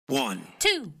1,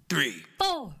 2, 3,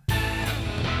 4.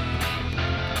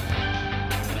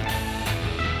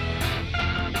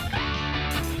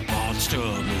 Monster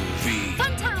movie.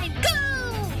 Fun time,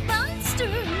 go! Monster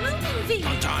movie.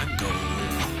 Fun time, go.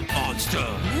 Monster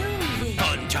Movie.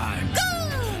 Fun time. Go!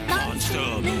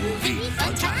 Monster movie.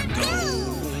 Fun time,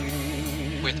 go.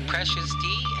 With Precious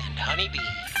D and Honeybee.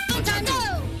 Fun time,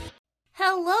 go!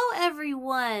 Hello,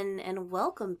 everyone, and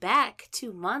welcome back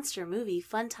to Monster Movie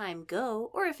Fun Time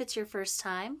Go, or if it's your first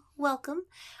time, welcome.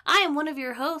 I am one of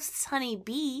your hosts, Honey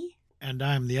Bee. And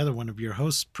I'm the other one of your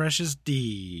hosts, Precious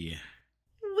D.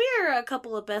 We're a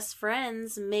couple of best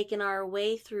friends making our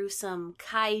way through some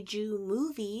kaiju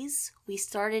movies. We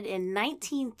started in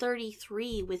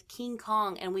 1933 with King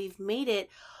Kong, and we've made it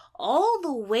all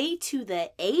the way to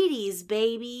the 80s,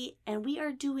 baby. And we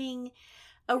are doing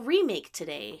a remake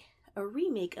today. A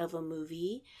remake of a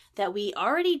movie that we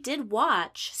already did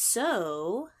watch.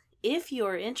 So, if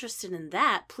you're interested in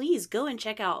that, please go and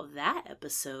check out that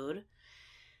episode.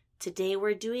 Today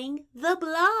we're doing the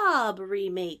Blob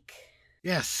remake.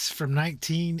 Yes, from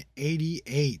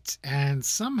 1988. And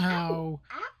somehow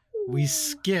we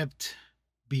skipped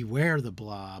Beware the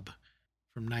Blob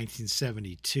from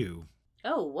 1972.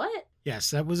 Oh, what?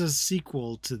 Yes, that was a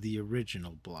sequel to the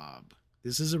original Blob.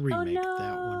 This is a remake. no.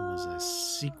 That one was a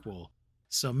sequel.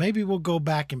 So maybe we'll go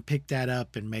back and pick that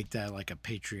up and make that like a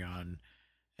Patreon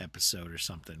episode or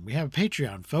something. We have a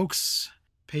Patreon, folks.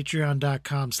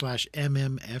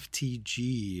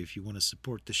 Patreon.com/MMFTG. If you want to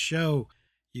support the show,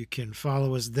 you can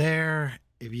follow us there.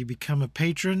 If you become a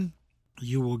patron,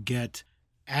 you will get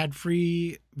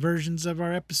ad-free versions of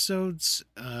our episodes.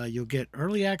 You'll get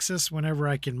early access whenever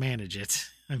I can manage it.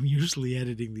 I'm usually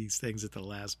editing these things at the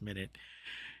last minute.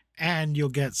 And you'll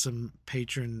get some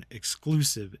patron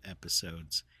exclusive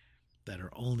episodes that are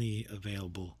only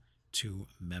available to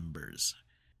members.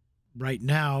 Right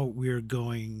now, we're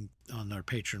going on our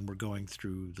Patreon, we're going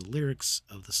through the lyrics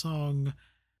of the song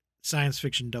Science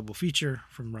Fiction Double Feature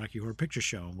from Rocky Horror Picture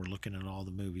Show. And we're looking at all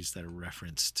the movies that are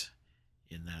referenced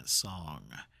in that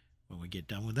song. When we get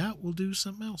done with that, we'll do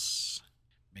something else.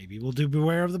 Maybe we'll do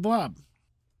Beware of the Blob.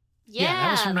 Yeah,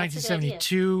 that was from that's a good idea.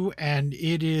 1972, and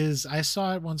it is, I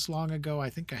saw it once long ago. I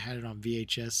think I had it on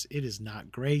VHS. It is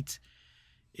not great.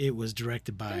 It was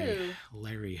directed by Ew.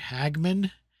 Larry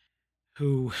Hagman,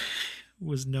 who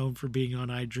was known for being on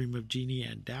I Dream of Jeannie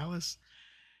and Dallas.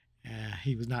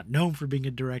 He was not known for being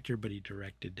a director, but he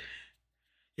directed.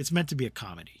 It's meant to be a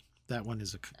comedy. That one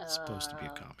is supposed to be a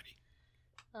comedy.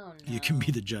 Oh, no. You can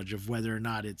be the judge of whether or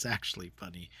not it's actually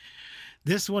funny.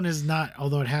 This one is not,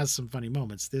 although it has some funny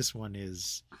moments, this one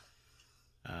is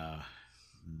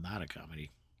not a comedy.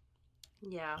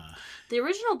 Yeah. The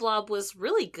original Blob was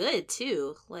really good,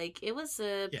 too. Like, it was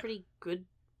a Yeah. pretty good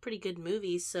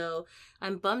movie, so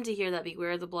I'm bummed to hear that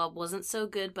Beware the Blob wasn't so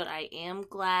good, but I am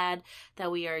glad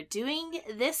that we are doing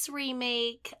this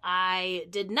remake. I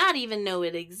did not even know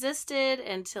it existed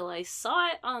until I saw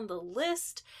it on the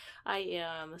list. I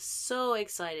am so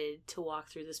excited to walk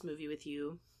through this movie with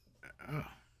you. Oh,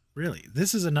 really?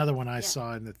 This is another one I Yeah.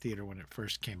 saw in the theater when it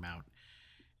first came out.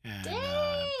 And Dang!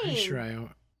 I'm pretty sure I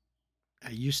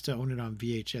used to own it on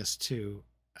VHS too.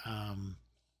 I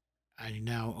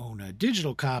now own a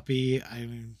digital copy.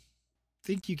 I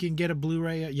think you can get a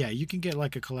Blu-ray. Yeah, you can get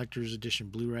like a collector's edition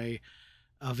Blu-ray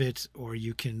of it, or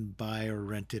you can buy or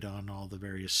rent it on all the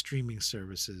various streaming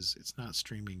services. It's not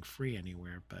streaming free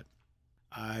anywhere, but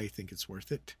I think it's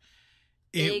worth it.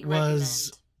 Big It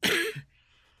was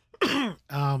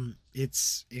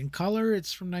it's in color.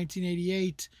 It's from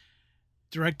 1988.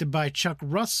 Directed by Chuck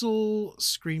Russell.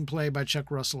 Screenplay by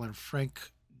Chuck Russell and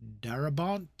Frank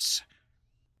Darabont.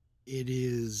 It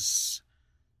is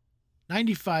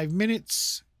 95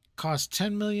 minutes, cost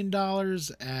 $10 million,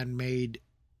 and made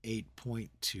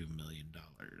 $8.2 million.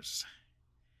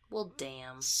 Well,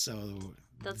 damn. So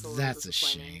That's a little that's a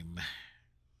disappointing. shame.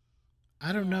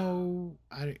 I don't Yeah. know.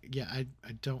 I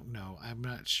don't know. I'm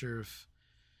not sure if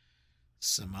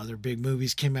some other big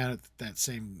movies came out at that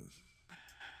same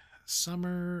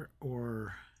summer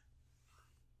or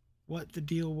what the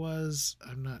deal was.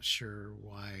 I'm not sure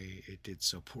why it did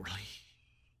so poorly.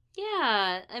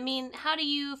 Yeah, I mean, how do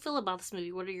you feel about this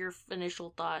movie? What are your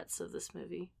initial thoughts of this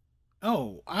movie?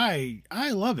 Oh, I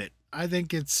love it. I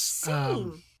think it's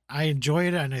Same. I enjoy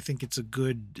it, and I think it's a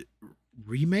good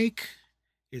remake.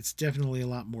 It's definitely a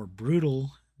lot more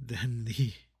brutal than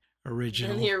the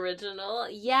original. Than the original.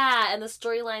 Yeah, and the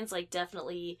storyline's like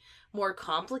definitely more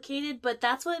complicated, but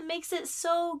that's what makes it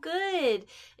so good,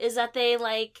 is that they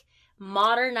like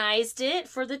modernized it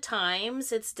for the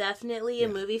times. It's definitely a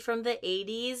movie from the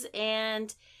 80s,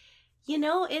 and You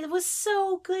know, it was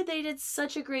so good. They did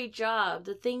such a great job.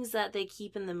 The things that they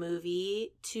keep in the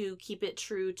movie to keep it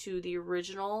true to the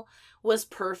original was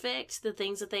perfect. The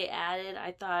things that they added,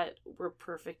 I thought were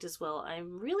perfect as well.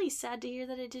 I'm really sad to hear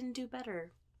that it didn't do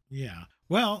better. Yeah.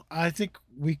 Well, I think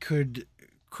we could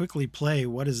quickly play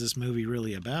What Is This Movie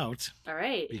Really About? All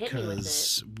right, hit me with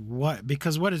it.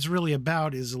 Because what it's really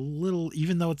about is a little,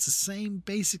 even though it's the same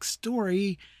basic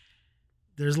story,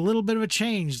 there's a little bit of a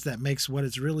change that makes what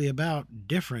it's really about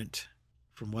different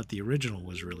from what the original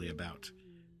was really about,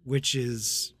 which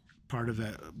is part of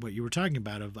what you were talking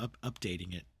about of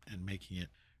updating it and making it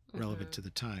relevant to the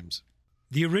times.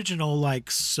 The original, like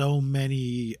so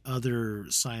many other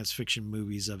science fiction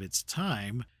movies of its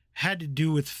time, had to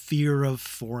do with fear of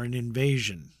foreign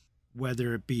invasion,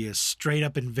 whether it be a straight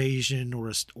up invasion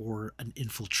or an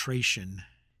infiltration.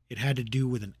 It had to do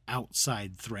with an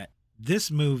outside threat. This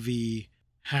movie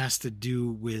has to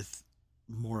do with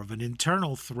more of an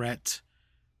internal threat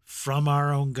from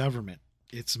our own government.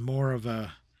 It's more of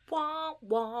a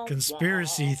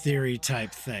conspiracy theory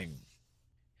type thing.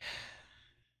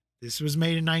 This was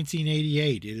made in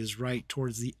 1988. It is right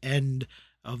towards the end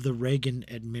of the Reagan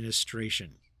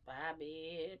administration. Bye,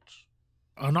 bitch.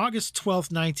 On August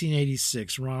 12th,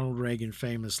 1986, Ronald Reagan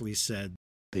famously said,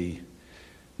 "The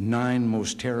 9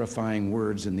 most terrifying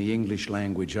words in the English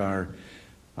language are,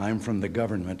 I'm from the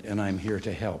government and I'm here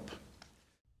to help."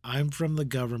 I'm from the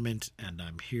government and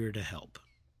I'm here to help.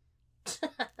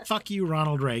 Fuck you,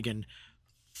 Ronald Reagan.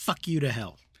 Fuck you to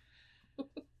hell.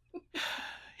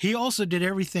 He also did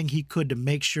everything he could to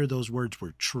make sure those words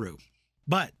were true.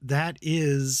 But that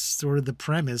is sort of the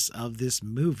premise of this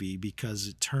movie, because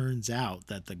it turns out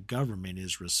that the government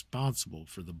is responsible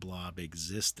for the Blob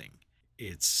existing.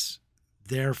 It's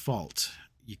their fault.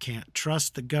 You can't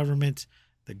trust the government.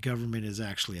 The government is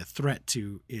actually a threat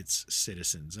to its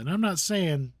citizens. And I'm not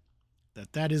saying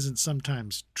that that isn't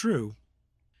sometimes true,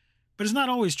 but it's not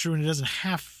always true, and it doesn't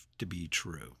have to be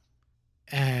true.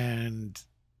 And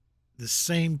the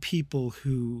same people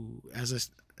who, as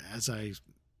I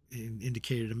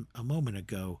indicated a moment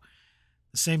ago,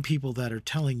 the same people that are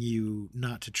telling you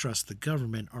not to trust the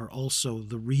government are also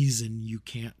the reason you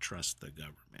can't trust the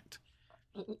government.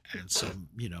 And so,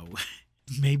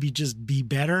 maybe just be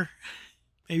better.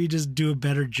 Maybe just do a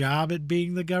better job at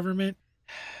being the government.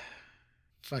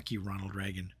 Fuck you, Ronald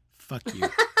Reagan. Fuck you.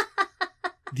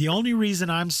 The only reason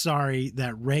I'm sorry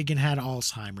that Reagan had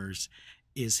Alzheimer's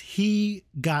is he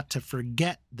got to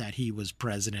forget that he was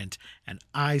president, and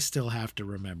I still have to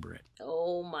remember it.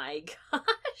 Oh my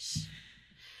gosh.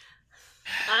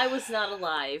 I was not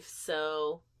alive,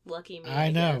 so lucky me. I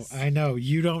know.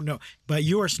 You don't know. But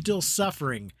you are still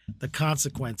suffering the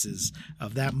consequences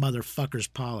of that motherfucker's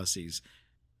policies.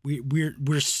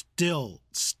 We're still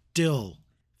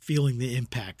feeling the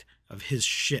impact of his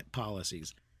shit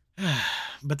policies.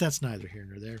 But that's neither here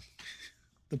nor there.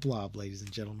 The Blob, ladies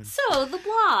and gentlemen. So, the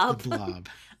Blob. The Blob.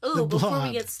 Ooh, before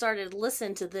we get started,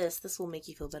 listen to this. This will make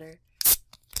you feel better.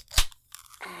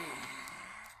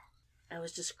 I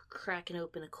was just cracking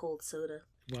open a cold soda.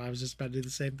 Well, I was just about to do the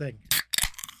same thing.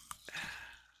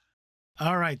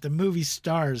 All right, the movie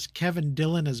stars Kevin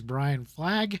Dillon as Brian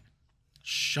Flagg,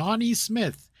 Shawnee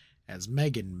Smith as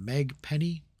Meg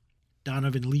Penny,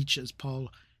 Donovan Leitch as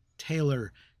Paul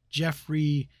Taylor,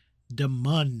 Jeffrey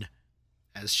DeMunn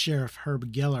as Sheriff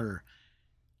Herb Geller,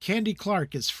 Candy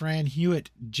Clark as Fran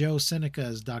Hewitt, Joe Seneca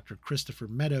as Dr. Christopher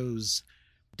Meadows,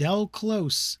 Del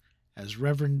Close as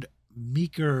Reverend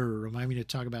Meeker. Remind me to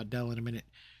talk about Del in a minute.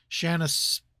 Shanna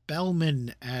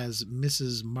Spellman as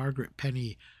Mrs. Margaret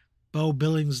Penny, Bo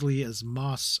Billingsley as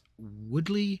Moss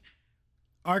Woodley,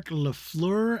 Art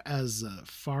LaFleur as a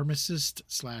pharmacist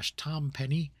 / Tom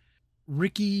Penny,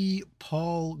 Ricky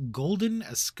Paul Golden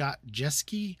as Scott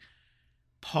Jeske,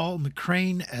 Paul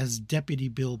McCrane as Deputy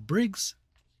Bill Briggs,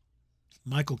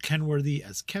 Michael Kenworthy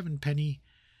as Kevin Penny,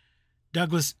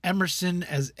 Douglas Emerson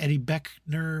as Eddie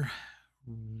Beckner,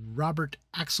 Robert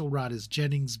Axelrod as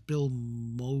Jennings, Bill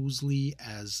Mosley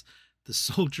as the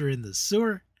soldier in the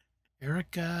sewer,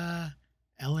 Erica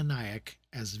Eleniak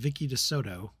as Vicky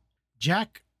DeSoto,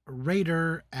 Jack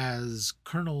Rader as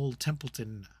Colonel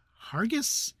Templeton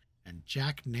Hargis, and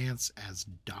Jack Nance as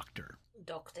Doctor.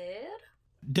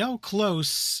 Del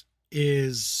Close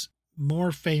is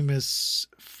more famous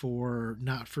for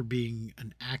not for being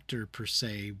an actor per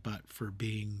se, but for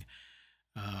being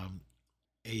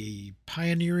a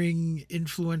pioneering,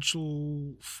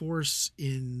 influential force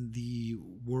in the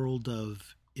world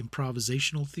of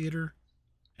improvisational theater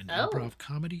and improv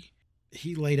comedy.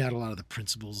 He laid out a lot of the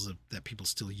principles that people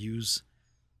still use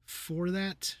for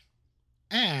that.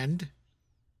 And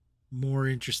more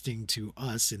interesting to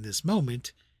us in this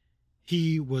moment,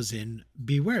 he was in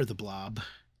Beware the Blob,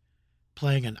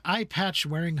 playing an eye patch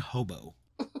wearing hobo.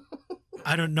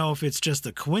 I don't know if it's just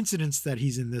a coincidence that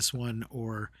he's in this one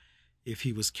or if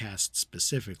he was cast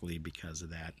specifically because of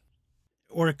that.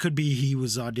 Or it could be he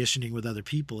was auditioning with other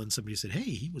people and somebody said, hey,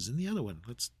 he was in the other one.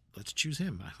 Let's choose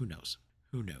him. Who knows?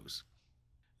 Who knows?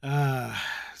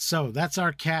 So that's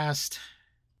our cast.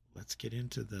 Let's get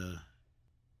into the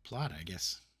plot, I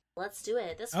guess. Let's do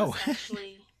it. This was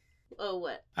actually... Oh,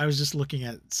 what? I was just looking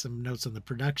at some notes on the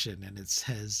production, and it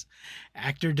says,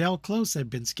 actor Del Close had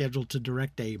been scheduled to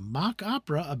direct a mock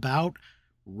opera about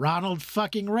Ronald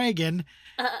fucking Reagan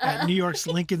at New York's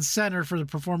Lincoln Center for the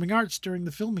Performing Arts during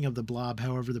the filming of The Blob.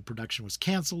 However, the production was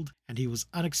canceled, and he was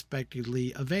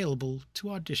unexpectedly available to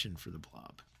audition for The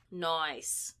Blob.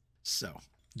 Nice. So,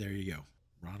 there you go.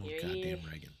 Ronald goddamn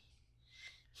Reagan.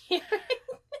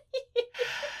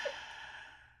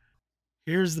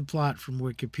 Here's the plot from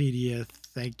Wikipedia.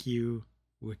 Thank you,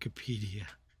 Wikipedia.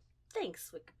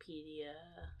 Thanks, Wikipedia.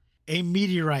 A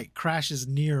meteorite crashes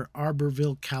near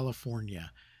Arborville,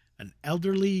 California. An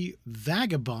elderly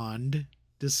vagabond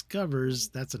discovers,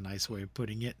 that's a nice way of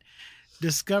putting it,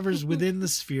 discovers within the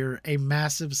sphere a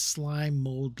massive slime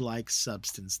mold-like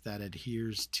substance that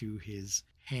adheres to his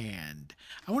hand.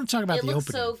 I want to talk about the opening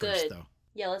so first, good. though.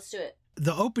 Yeah, let's do it.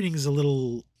 The opening is a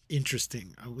little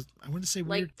interesting. I want to say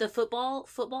weird. Like the football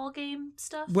game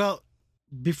stuff? Well,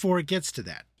 before it gets to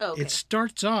that, okay. It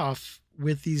starts off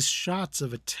with these shots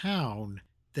of a town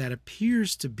that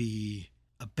appears to be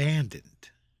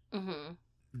abandoned. Mm-hmm.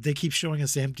 They keep showing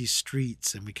us empty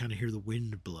streets and we kind of hear the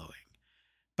wind blowing.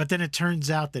 But then it turns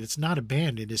out that it's not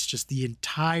abandoned. It's just the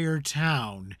entire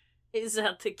town is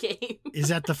at the game.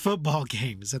 Is at the football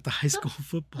game. Is at the high school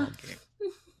football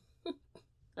game.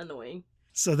 Annoying.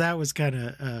 So that was kind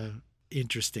of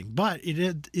interesting. But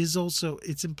it is also,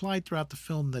 it's implied throughout the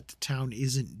film that the town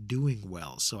isn't doing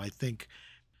well. So I think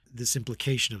this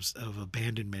implication of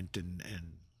abandonment and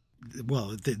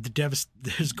well,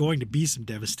 there's going to be some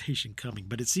devastation coming,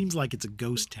 but it seems like it's a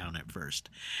ghost town at first.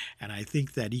 And I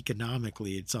think that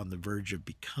economically it's on the verge of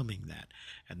becoming that.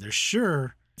 And they're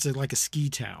sure it's like a ski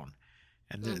town.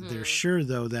 And they're sure,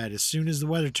 though, that as soon as the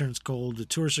weather turns cold, the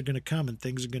tourists are going to come and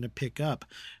things are going to pick up.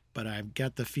 But I've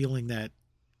got the feeling that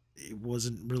it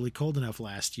wasn't really cold enough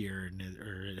last year,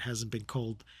 or it hasn't been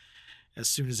cold as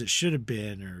soon as it should have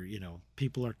been, or,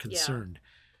 people are concerned.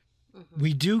 Yeah. Mm-hmm.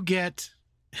 We do get,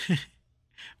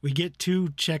 we get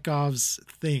two Chekhov's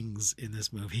things in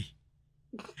this movie.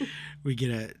 We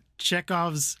get a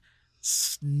Chekhov's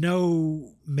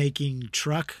snow-making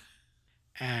truck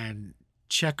and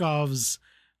Chekhov's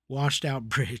washed out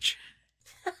bridge.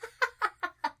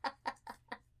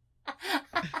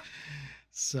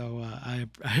 So I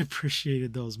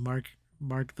appreciated those. Mark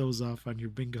those off on your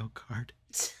bingo card.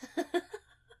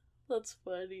 That's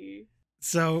funny.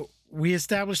 So we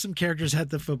established some characters at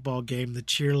the football game. The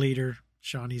cheerleader,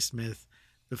 Shawnee Smith,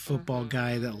 the football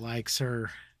guy that likes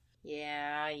her.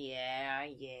 Yeah.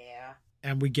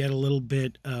 And we get a little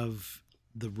bit of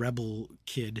the rebel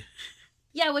kid.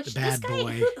 Yeah, which the bad this guy,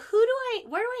 boy.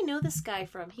 where do I know this guy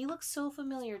from? He looks so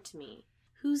familiar to me.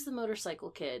 Who's the motorcycle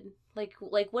kid? Like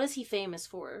what is he famous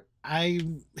for? I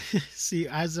see,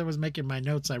 as I was making my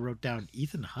notes, I wrote down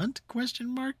Ethan Hunt ?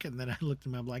 And then I looked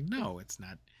him up like, no, it's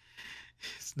not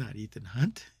Ethan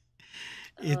Hunt.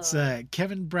 It's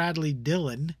Kevin Bradley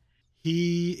Dillon.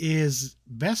 He is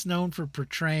best known for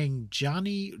portraying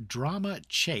Johnny Drama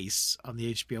Chase on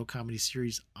the HBO comedy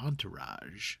series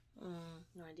Entourage.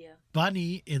 No idea.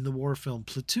 Bunny in the war film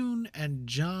Platoon, and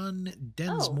John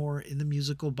Densmore in the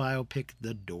musical biopic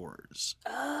The Doors.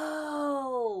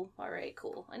 Oh, all right,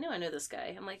 cool. I know this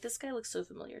guy. I'm like, this guy looks so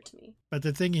familiar to me. But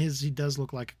the thing is, he does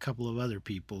look like a couple of other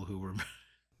people who were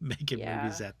making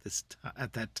movies at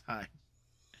that time.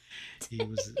 He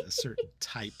was a certain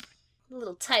type. A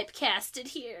little typecasted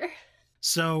here.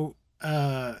 So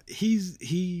he's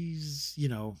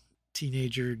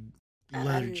teenager,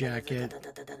 leather jacket,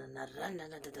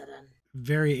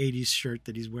 very 80s shirt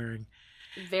that he's wearing,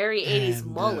 very 80s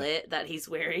mullet that he's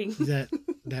wearing.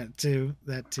 that too,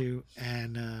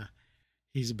 and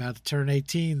he's about to turn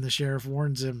 18. The sheriff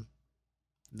warns him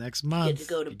next month. You get to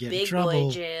go to big trouble.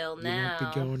 boy jail now. You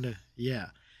won't be going to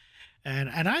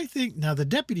and I think now the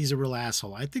deputy's a real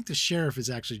asshole. I think the sheriff is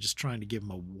actually just trying to give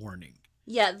him a warning.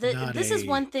 Yeah, this is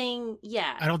one thing.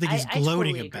 Yeah, I don't think he's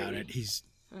gloating totally about it. He's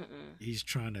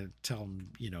trying to tell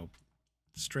him,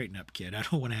 straighten up, kid. I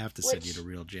don't want to have to send you to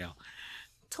real jail.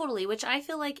 Totally, which I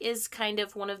feel like is kind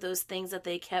of one of those things that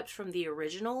they kept from the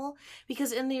original,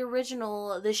 because in the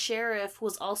original, the sheriff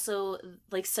was also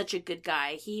like such a good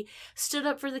guy. He stood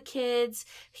up for the kids.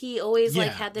 He always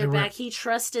like had their back. He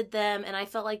trusted them, and I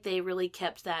felt like they really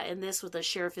kept that. In this, with the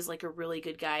sheriff is like a really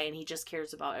good guy, and he just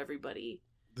cares about everybody.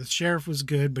 The sheriff was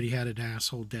good, but he had an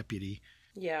asshole deputy.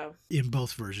 Yeah. In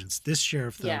both versions, this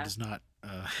sheriff though does not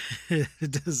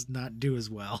does not do as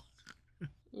well.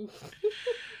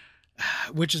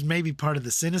 Which is maybe part of the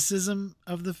cynicism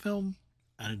of the film.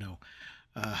 I don't know.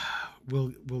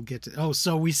 We'll get to. Oh,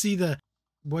 so we see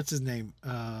what's his name?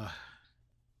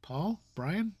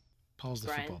 Brian. Paul's the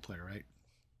football player, right?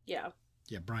 Yeah.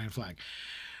 Yeah, Brian Flagg.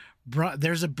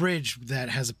 There's a bridge that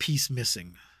has a piece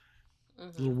missing. A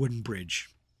little wooden bridge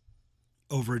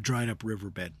over a dried up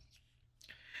riverbed,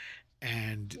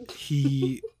 and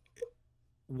he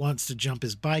wants to jump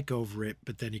his bike over it,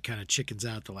 but then he kind of chickens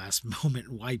out the last moment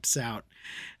and wipes out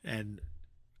and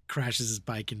crashes his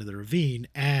bike into the ravine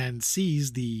and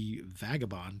sees the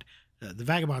vagabond. The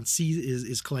vagabond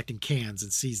is collecting cans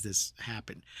and sees this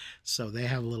happen. So they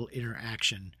have a little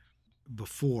interaction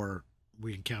before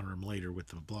we encounter him later with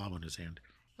the blob on his hand.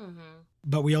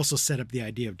 But we also set up the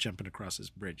idea of jumping across this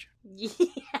bridge. Yeah.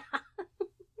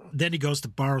 Then he goes to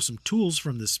borrow some tools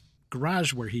from this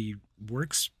garage where he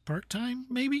works part-time,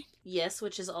 maybe? Yes,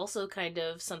 which is also kind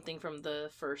of something from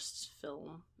the first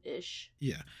film-ish.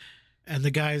 Yeah. And the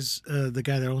guy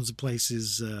that owns the place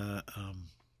is,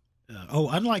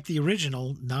 unlike the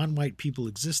original, non-white people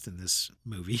exist in this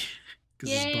movie.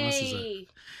 Because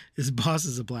his boss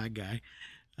is a black guy.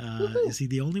 Is he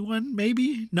the only one,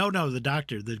 maybe? No, the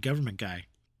doctor, the government guy.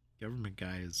 Government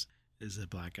guy is a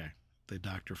black guy. The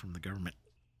doctor from the government.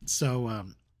 So,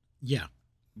 yeah.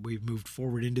 We've moved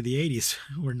forward into the 80s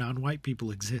where non-white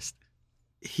people exist.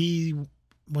 He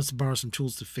wants to borrow some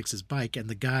tools to fix his bike, and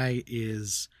the guy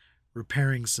is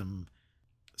repairing some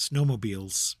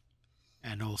snowmobiles.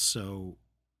 And also,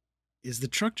 is the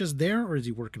truck just there, or is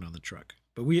he working on the truck?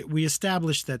 But we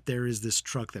established that there is this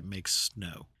truck that makes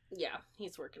snow. Yeah,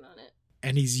 he's working on it.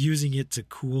 And he's using it to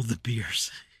cool the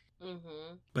beers.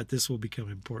 But this will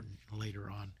become important later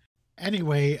on.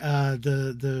 Anyway,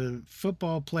 the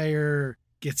football player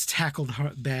gets tackled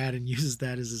bad and uses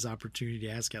that as his opportunity to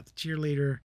ask out the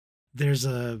cheerleader. There's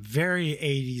a very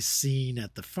 80s scene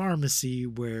at the pharmacy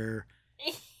where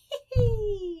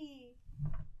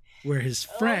his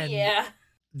friend,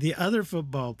 the other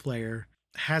football player,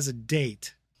 has a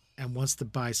date and wants to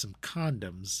buy some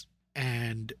condoms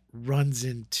and runs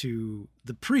into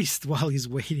the priest while he's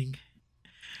waiting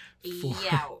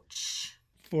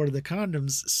for the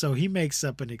condoms. So he makes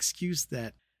up an excuse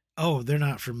that, oh, they're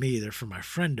not for me, they're for my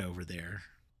friend over there,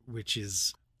 which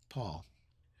is Paul,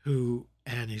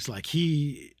 and he's like,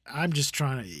 I'm just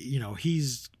trying to,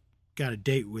 he's got a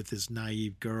date with this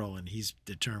naive girl and he's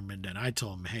determined. And I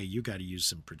told him, hey, you got to use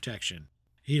some protection.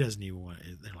 He doesn't even want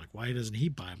it. They're like, why doesn't he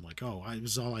buy? I'm like, oh, it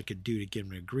was all I could do to get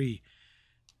him to agree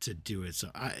to do it.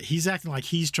 So he's acting like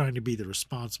he's trying to be the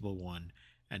responsible one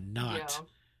and not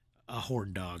a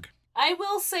horn dog. I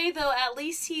will say, though, at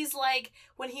least he's like,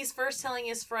 when he's first telling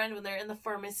his friend when they're in the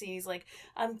pharmacy, he's like,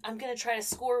 I'm going to try to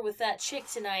score with that chick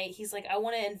tonight. He's like, I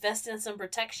want to invest in some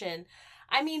protection.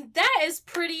 I mean, that is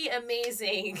pretty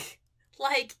amazing.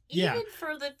 Like, even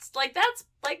for the,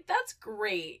 that's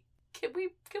great. Can we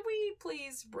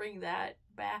please bring that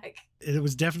back? It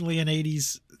was definitely an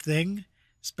 80s thing,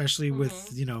 especially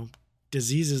with,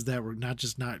 diseases that were not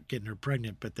just not getting her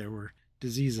pregnant, but there were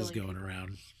diseases going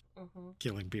around.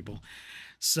 Killing people.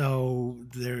 So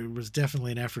there was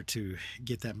definitely an effort to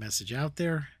get that message out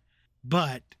there,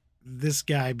 but this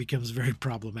guy becomes very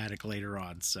problematic later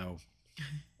on, so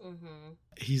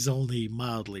he's only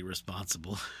mildly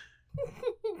responsible.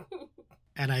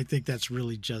 And I think that's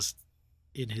really just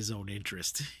in his own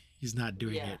interest. He's not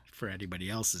doing it for anybody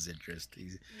else's interest.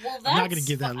 I'm not going to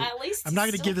give that. I'm not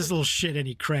going to give this little shit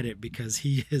any credit because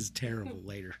he is terrible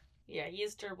later. Yeah, he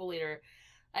is terrible later.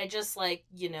 I just I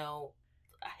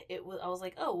was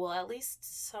like, oh, well, at least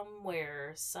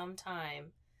somewhere,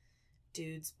 sometime,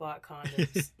 dudes bought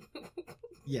condoms.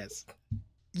 Yes.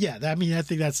 Yeah, I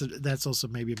think that's also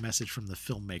maybe a message from the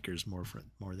filmmakers more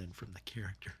than from the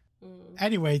character.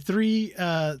 Anyway, three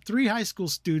high school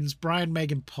students, Brian,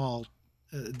 Megan, Paul,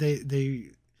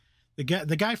 the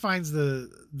guy finds the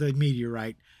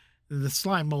meteorite. The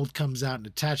slime mold comes out and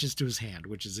attaches to his hand,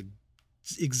 which is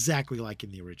exactly like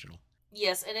in the original.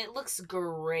 Yes, and it looks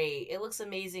great. It looks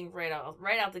amazing right out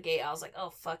the gate. I was like, oh,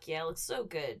 fuck yeah, it looks so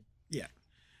good. Yeah.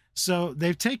 So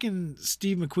they've taken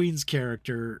Steve McQueen's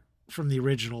character from the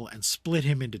original and split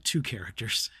him into two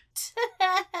characters.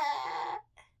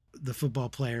 the football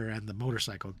player and the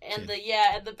motorcycle And kid.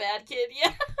 and the bad kid,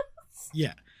 yeah.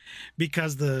 Yeah,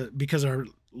 because our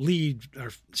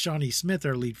Shawnee Smith,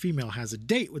 our lead female, has a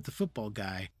date with the football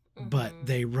guy, but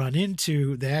they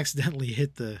accidentally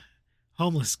hit the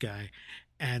homeless guy,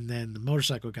 and then the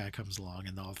motorcycle guy comes along,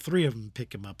 and all three of them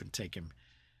pick him up and take him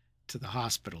to the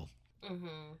hospital.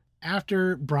 Mm-hmm.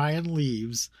 After Brian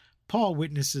leaves, Paul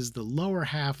witnesses the lower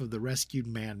half of the rescued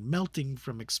man melting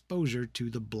from exposure to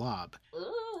the Blob.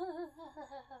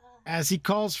 As he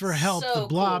calls for help, So the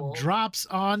Blob cool. drops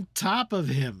on top of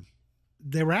him.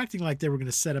 They were acting like they were going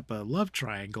to set up a love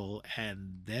triangle,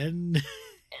 and then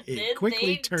it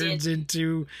quickly turns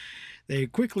into... They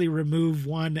quickly remove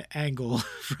one angle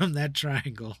from that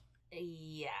triangle.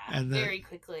 Yeah, and very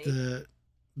quickly. The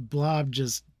Blob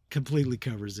just completely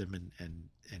covers him and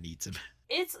eats him.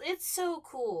 It's so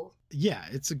cool. Yeah,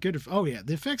 it's a good... Oh, yeah,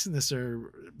 the effects in this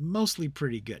are mostly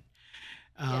pretty good.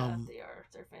 Yeah, they are.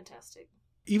 They're fantastic.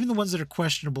 Even the ones that are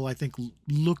questionable, I think,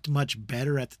 looked much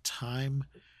better at the time.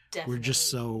 Definitely. We're just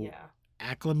so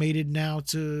acclimated now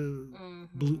to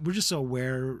blue. We're just so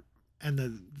aware, and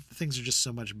the things are just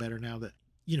so much better now that,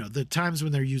 the times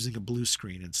when they're using a blue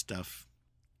screen and stuff,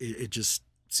 it just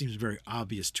seems very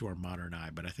obvious to our modern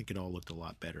eye, but I think it all looked a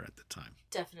lot better at the time.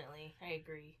 Definitely. I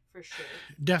agree, for sure.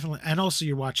 Definitely. And also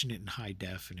you're watching it in high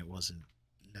def, and it wasn't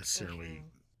necessarily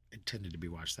intended to be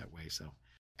watched that way, so...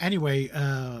 Anyway,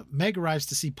 Meg arrives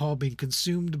to see Paul being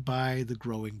consumed by the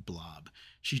growing Blob.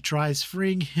 She tries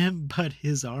freeing him, but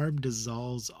his arm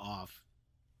dissolves off.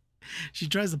 She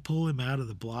tries to pull him out of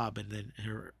the Blob, and then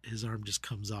his arm just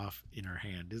comes off in her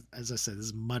hand. As I said, this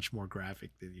is much more graphic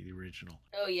than the original.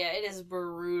 Oh, yeah, it is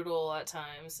brutal at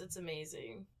times. It's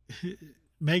amazing.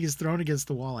 Meg is thrown against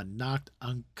the wall and knocked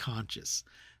unconscious.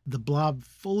 The Blob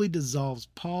fully dissolves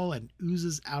Paul and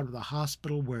oozes out of the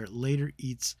hospital, where it later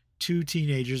eats 2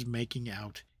 teenagers making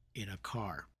out in a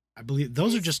car. I believe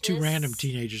those are just 2 random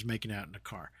teenagers making out in a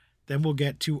car. Then we'll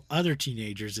get 2 other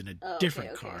teenagers in a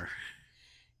different car.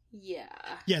 Yeah.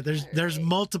 Yeah, there's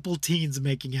multiple teens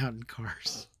making out in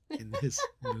cars in this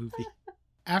movie.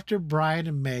 After Brian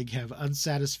and Meg have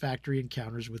unsatisfactory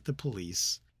encounters with the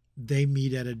police, they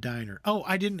meet at a diner. Oh,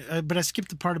 but I skipped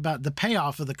the part about the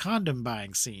payoff of the condom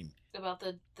buying scene. About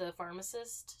the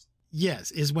pharmacist?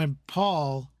 Yes, is when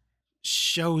Paul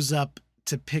shows up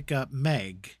to pick up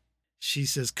Meg. She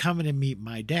says, "Come in and meet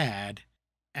my dad,"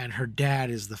 and her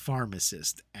dad is the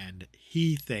pharmacist, and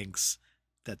he thinks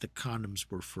that the condoms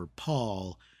were for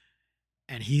Paul,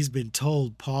 and he's been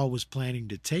told Paul was planning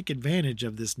to take advantage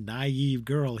of this naive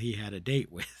girl he had a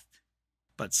date with.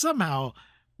 But somehow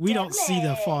we don't see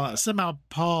the fall. Somehow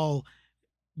Paul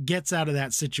gets out of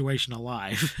that situation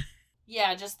alive.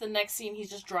 Yeah, just the next scene, he's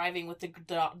just driving with the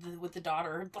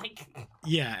daughter, like.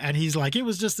 Yeah, and he's like, it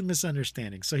was just a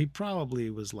misunderstanding. So he probably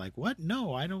was like, "What?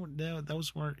 No, I don't know.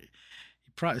 Those weren't."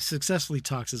 He probably successfully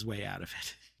talks his way out of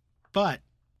it. But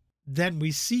then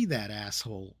we see that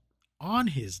asshole on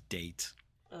his date,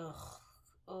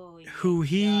 who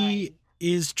he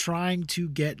is trying to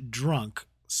get drunk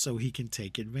so he can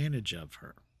take advantage of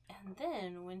her. And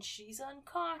then when she's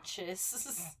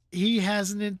unconscious, he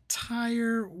has an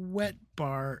entire wet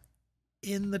bar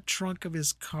in the trunk of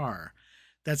his car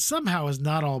that somehow is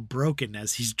not all broken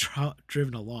as he's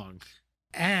driven along.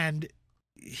 And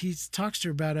he talks to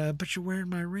her about, "But you're wearing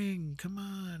my ring. Come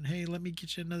on. Hey, let me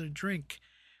get you another drink."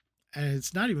 And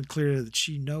it's not even clear that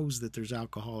she knows that there's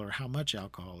alcohol or how much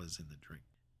alcohol is in the drink.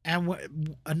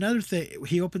 And another thing,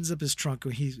 he opens up his trunk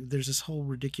and there's this whole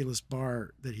ridiculous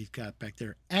bar that he's got back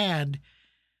there, and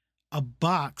a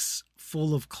box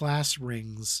full of class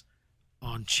rings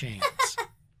on chains.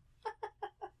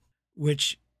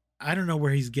 Which, I don't know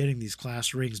where he's getting these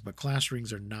class rings, but class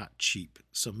rings are not cheap.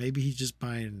 So maybe he's just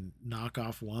buying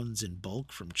knockoff ones in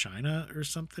bulk from China or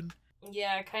something.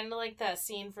 Yeah, kind of like that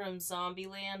scene from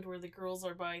Zombieland where the girls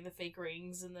are buying the fake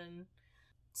rings and then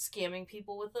scamming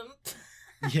people with them.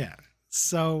 Yeah.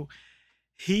 So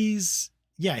he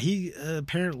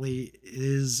apparently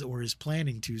is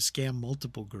planning to scam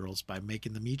multiple girls by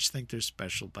making them each think they're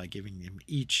special by giving them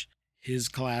each his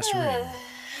class ring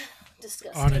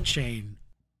Disgusting. on a chain,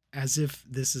 as if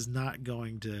this is not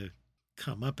going to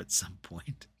come up at some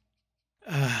point.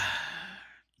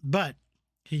 But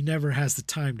he never has the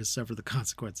time to suffer the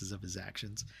consequences of his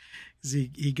actions.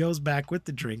 He goes back with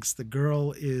the drinks. The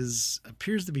girl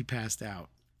appears to be passed out.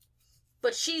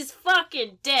 But she's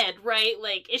fucking dead, right?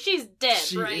 Like, she's dead,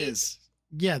 She right? is.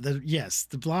 Yeah,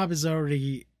 the Blob is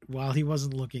already, while he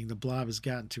wasn't looking, the Blob has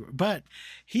gotten to her. But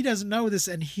he doesn't know this,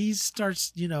 and he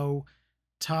starts,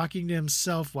 talking to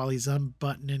himself while he's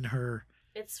unbuttoning her.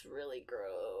 It's really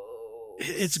gross.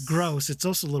 It's gross. It's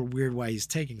also a little weird why he's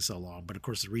taking so long. But of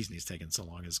course, the reason he's taking so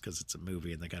long is because it's a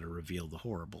movie and they got to reveal the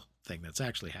horrible thing that's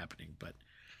actually happening. But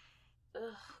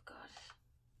oh god,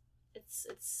 it's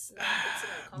not, it's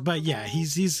uncomfortable. but yeah,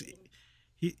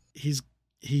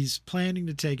 he's planning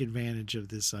to take advantage of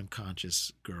this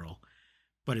unconscious girl.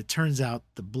 But it turns out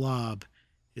the Blob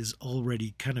is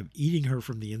already kind of eating her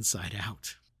from the inside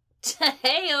out.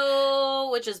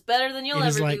 Heyo, which is better than you'll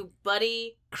ever do,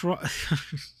 buddy.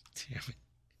 Damn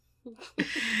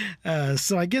it.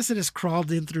 So I guess it has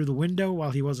crawled in through the window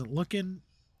while he wasn't looking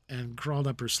and crawled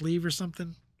up her sleeve or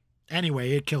something.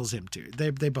 Anyway, it kills him too.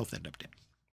 They both end up dead.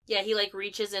 Yeah, he like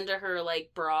reaches into her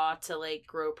like bra to like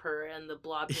grope her, and the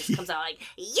Blob just comes out like,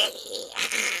 yeah.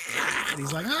 And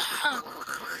he's like, ah!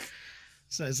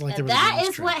 So it's like and that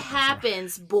is what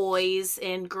happens, boys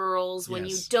and girls, when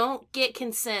you don't get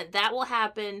consent. That will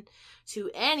happen to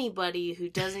anybody who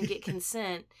doesn't get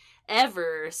consent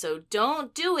ever. So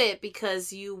don't do it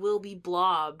because you will be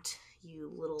blobbed,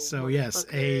 you little. So yes,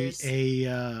 a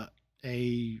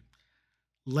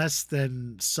less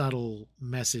than subtle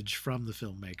message from the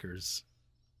filmmakers.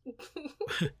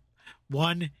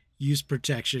 1, use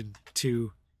protection.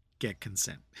 2, get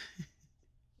consent.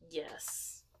 Yes.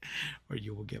 Or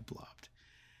you will get blobbed.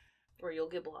 Or you'll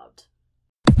get blobbed.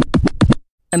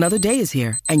 Another day is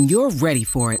here, and you're ready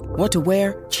for it. What to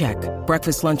wear? Check.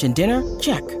 Breakfast, lunch, and dinner?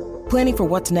 Check. Planning for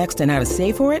what's next and how to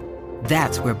save for it?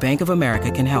 That's where Bank of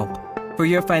America can help. For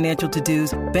your financial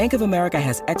to-dos, Bank of America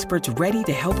has experts ready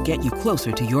to help get you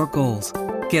closer to your goals.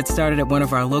 Get started at one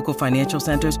of our local financial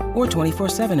centers or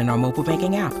 24/7 in our mobile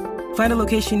banking app. Find a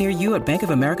location near you at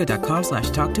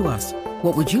bankofamerica.com/talktous.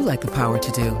 What would you like the power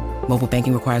to do? Mobile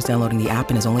banking requires downloading the app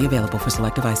and is only available for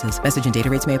select devices. Message and data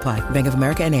rates may apply. Bank of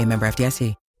America N.A., member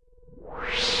FDIC.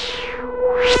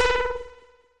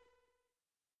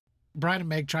 Brian and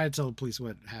Meg try to tell the police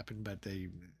what happened, but they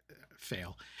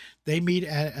fail. They meet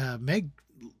at Meg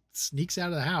sneaks out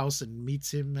of the house and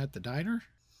meets him at the diner,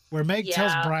 where Meg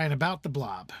tells Brian about the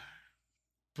Blob.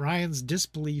 Brian's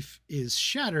disbelief is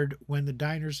shattered when the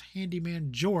diner's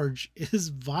handyman George is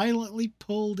violently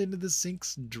pulled into the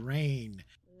sink's drain.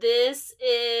 This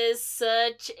is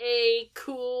such a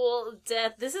cool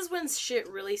death. This is when shit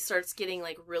really starts getting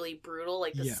like really brutal.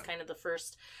 Like this is kind of the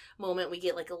first moment we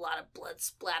get like a lot of blood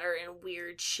splatter and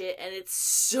weird shit, and it's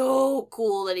so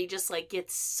cool that he just like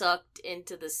gets sucked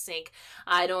into the sink.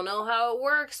 I don't know how it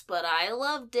works, but I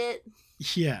loved it.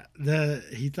 Yeah,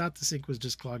 he thought the sink was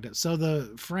just clogged up. So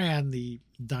the Fran, the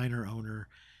diner owner,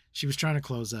 she was trying to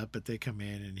close up, but they come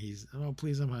in and he's, oh,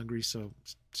 please, I'm hungry. So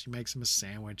she makes him a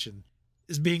sandwich and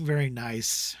is being very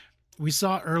nice. We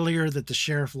saw earlier that the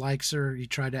sheriff likes her. He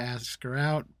tried to ask her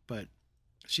out, but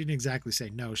she didn't exactly say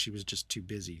no. She was just too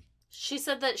busy. She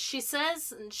said that she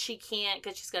says she can't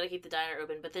because she's got to keep the diner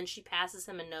open, but then she passes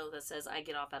him a note that says, I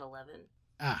get off at 11.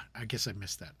 Ah, I guess I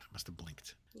missed that. I must have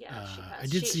blinked. Yeah, I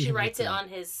did see. She writes it on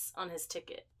his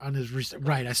ticket. On his receipt,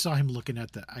 right? I saw him looking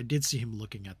at the. I did see him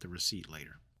looking at the receipt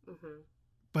later. Mm-hmm.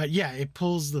 But yeah, it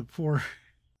pulls the poor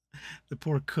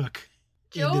cook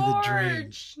George, into the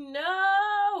drain.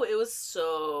 No, it was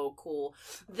so cool.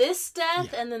 This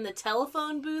death and then the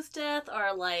telephone booth death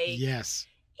are like yes.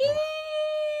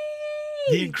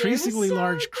 The increasingly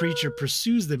large creature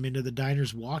pursues them into the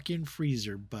diner's walk-in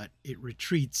freezer, but it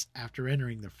retreats after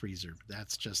entering the freezer.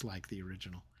 That's just like the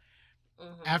original.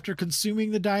 Mm-hmm. After consuming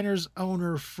the diner's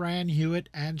owner, Fran Hewitt,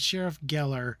 and Sheriff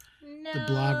Geller, the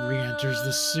Blob re-enters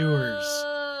the sewers.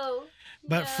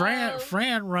 But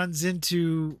Fran runs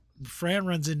into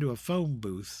a phone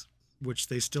booth, which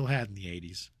they still had in the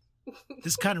 80s.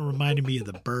 This kind of reminded me of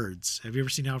The Birds. Have you ever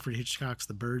seen Alfred Hitchcock's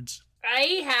The Birds?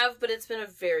 I have, but it's been a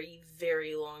very,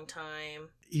 very long time.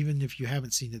 Even if you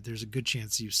haven't seen it, there's a good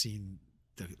chance you've seen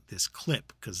this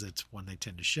clip, because it's one they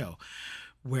tend to show,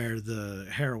 where the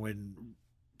heroine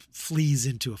flees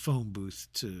into a phone booth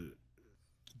to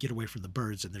get away from the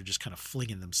birds, and they're just kind of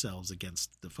flinging themselves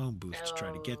against the phone booth to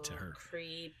try to get to her.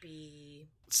 Creepy.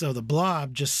 So the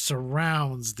Blob just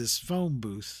surrounds this phone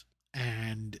booth,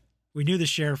 and we knew the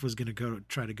sheriff was going to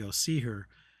try to go see her.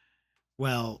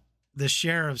 Well, the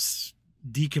sheriff's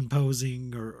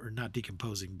decomposing or not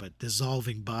decomposing, but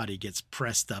dissolving body gets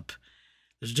pressed up.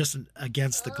 There's just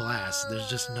against the glass. There's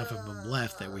just enough of him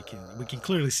left that we can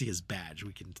clearly see his badge.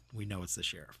 We know it's the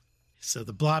sheriff. So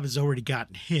the Blob has already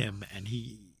gotten him, and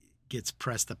he gets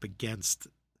pressed up against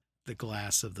the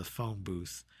glass of the phone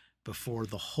booth before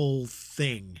the whole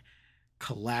thing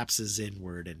collapses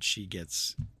inward and she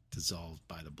gets dissolved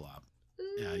by the Blob.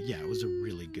 Yeah, it was a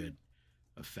really good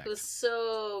effect. It was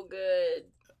so good.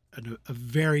 A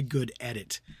very good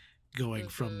edit going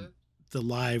from the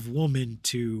live woman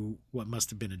to what must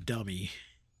have been a dummy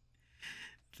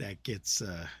that gets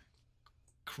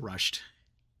crushed.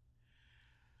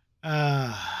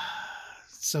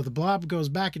 So the Blob goes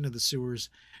back into the sewers.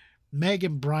 Meg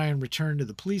and Brian return to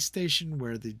the police station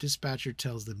where the dispatcher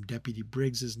tells them Deputy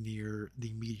Briggs is near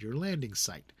the meteor landing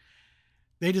site.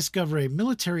 They discover a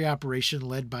military operation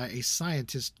led by a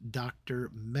scientist, Dr.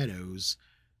 Meadows,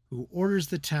 who orders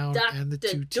the town and the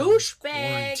two teams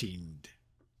quarantined.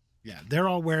 Yeah, they're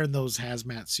all wearing those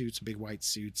hazmat suits, big white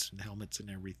suits and helmets and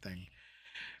everything.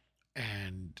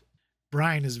 And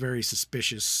Brian is very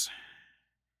suspicious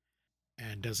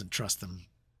and doesn't trust them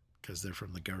because they're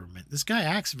from the government. This guy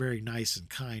acts very nice and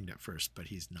kind at first, but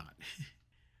he's not.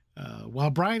 While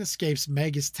Brian escapes,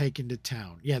 Meg is taken to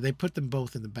town. Yeah, they put them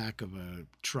both in the back of a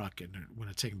truck and want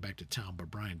to take them back to town, but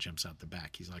Brian jumps out the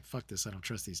back. He's like, fuck this, I don't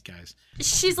trust these guys.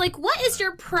 She's like, what is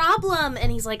your problem?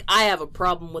 And he's like, I have a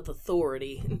problem with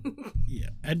authority. Yeah,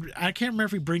 and I can't remember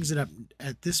if he brings it up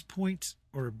at this point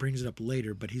or brings it up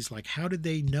later, but he's like, how did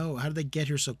they know? How did they get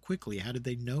here so quickly? How did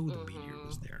they know the meteor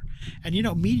was there? And,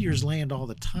 meteors land all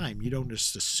the time. You don't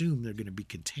just assume they're going to be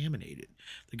contaminated.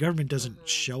 The government doesn't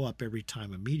show up every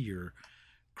time a meteor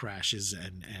crashes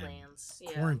and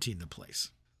quarantine the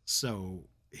place. So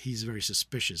he's very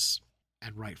suspicious,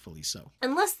 and rightfully so.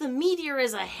 Unless the meteor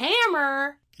is a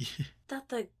hammer that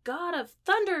the god of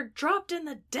thunder dropped in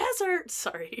the desert.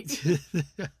 Sorry.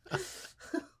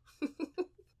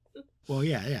 Well,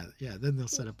 yeah. Then they'll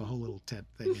set up a whole little tent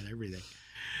thing and everything.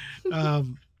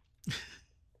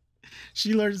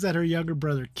 She learns that her younger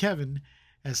brother, Kevin,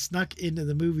 has snuck into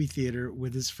the movie theater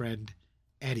with his friend,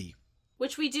 Eddie.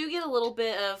 Which we do get a little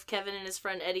bit of Kevin and his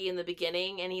friend Eddie in the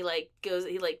beginning, and he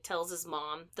tells his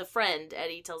mom, the friend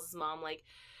Eddie tells his mom,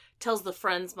 tells the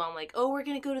friend's mom, oh, we're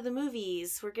gonna go to the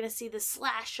movies, we're gonna see the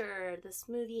slasher, this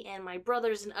movie, and my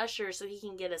brother's an usher so he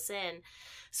can get us in.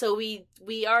 So we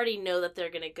already know that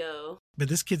they're gonna go. But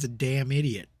this kid's a damn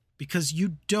idiot, because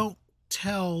you don't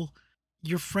tell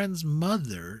your friend's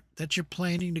mother that you're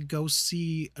planning to go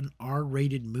see an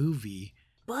R-rated movie.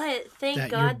 But thank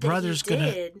God that he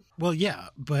did. Well, yeah,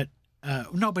 but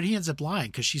no, but he ends up lying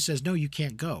because she says, no, you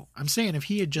can't go. I'm saying if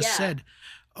he had just said,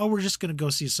 oh, we're just going to go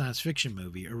see a science fiction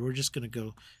movie, or we're just going to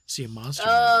go see a monster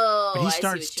movie. But he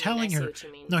starts telling her,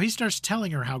 he starts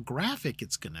telling her how graphic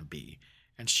it's going to be.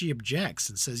 And she objects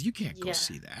and says, you can't go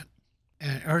see that.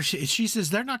 Or she says,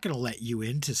 they're not going to let you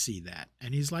in to see that.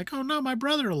 And he's like, oh, no, my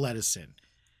brother will let us in.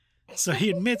 So he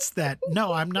admits that,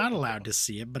 no, I'm not allowed to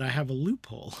see it, but I have a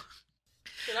loophole.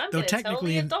 And I'm going to tell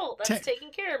the adult that's taking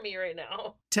care of me right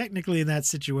now. Technically, in that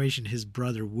situation, his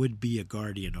brother would be a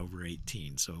guardian over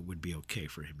 18, so it would be okay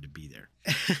for him to be there.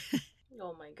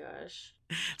 Oh, my gosh.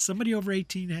 Somebody over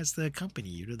 18 has to accompany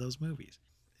you to those movies.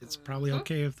 It's probably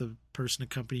okay if the person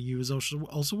accompanying you is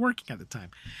also working at the time.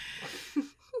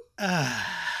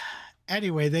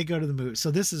 Anyway, they go to the movie.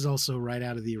 So this is also right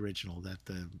out of the original that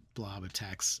the Blob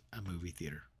attacks a movie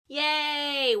theater.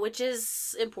 Yay! Which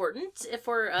is important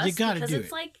for us. You gotta because do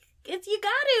it's it.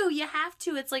 You have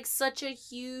to. It's such a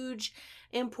huge,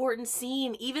 important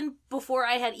scene. Even before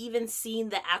I had even seen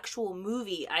the actual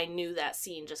movie, I knew that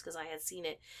scene just because I had seen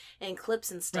it in clips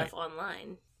and stuff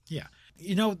online. Yeah.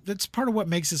 That's part of what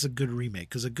makes this a good remake,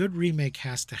 because a good remake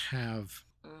has to have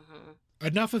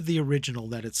enough of the original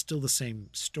that it's still the same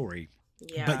story.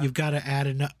 Yeah. But you've got to add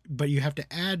enough, but you have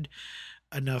to add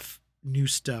enough new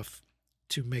stuff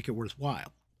to make it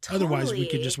worthwhile. Totally. Otherwise, we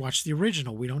can just watch the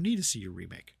original. We don't need to see your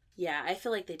remake. Yeah, I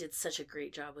feel like they did such a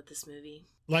great job with this movie.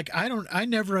 I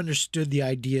never understood the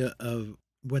idea of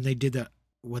when they did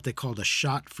what they called a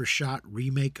shot-for-shot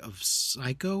remake of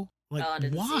Psycho.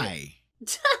 Why?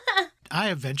 I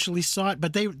eventually saw it,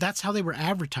 but that's how they were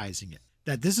advertising it.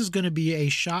 That this is going to be a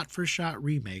shot-for-shot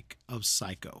remake of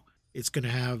Psycho. It's going to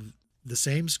have the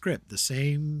same script, the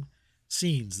same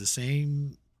scenes, the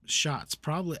same shots,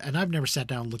 probably. And I've never sat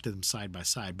down and looked at them side by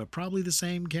side, but probably the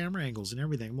same camera angles and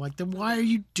everything. I'm like, then why are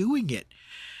you doing it?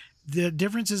 The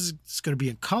difference is it's going to be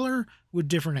in color with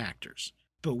different actors.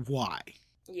 But why?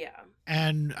 Yeah.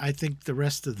 And I think the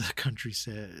rest of the country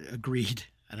agreed,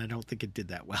 and I don't think it did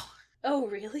that well. Oh,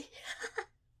 really?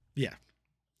 Yeah.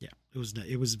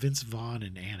 It was Vince Vaughn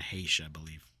and Anne Heche, I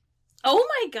believe. Oh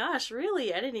my gosh,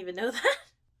 really? I didn't even know that.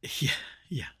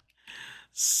 Yeah.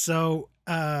 So,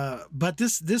 but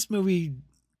this movie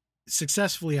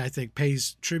successfully, I think,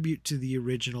 pays tribute to the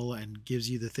original and gives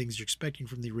you the things you're expecting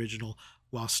from the original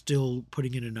while still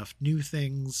putting in enough new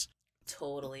things.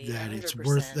 Totally. That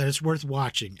 100%. it's worth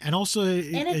watching, and also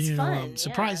it's fun,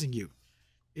 surprising you.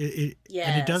 Yes.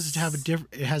 And it does have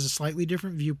it has a slightly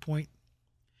different viewpoint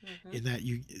in that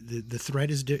the threat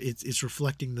is it's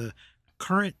reflecting the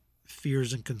current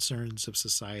fears and concerns of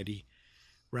society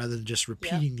rather than just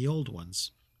repeating the old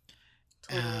ones.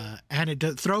 Totally. And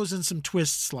it throws in some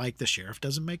twists like the sheriff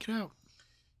doesn't make it out.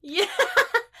 Yeah.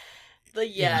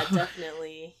 Yeah.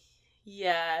 Definitely.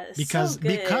 Yeah. Because so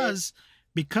good.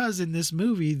 because in this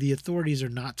movie the authorities are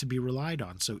not to be relied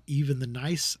on. So even the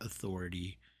nice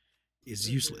authority is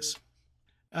useless.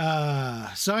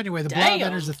 So anyway, the Blob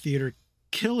enters the theater,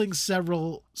 killing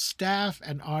several staff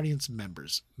and audience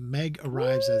members. Meg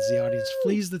arrives as the audience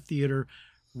flees the theater,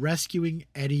 rescuing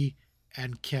Eddie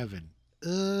and Kevin.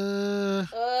 Well,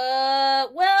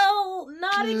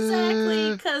 not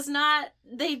exactly, because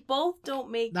they both don't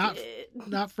make it.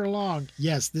 Not for long.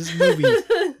 Yes, this movie,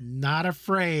 not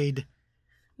afraid.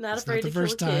 Not It's afraid not the to kill a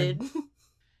first time. kid.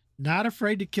 Not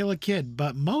afraid to kill a kid,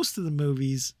 but most of the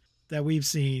movies that we've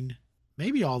seen,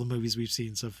 maybe all the movies we've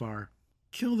seen so far,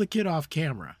 kill the kid off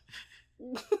camera.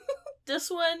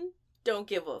 This one, don't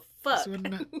give a fuck. This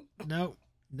one,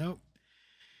 nope.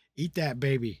 Eat that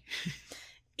baby.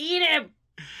 Eat him.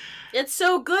 It's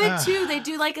so good too. They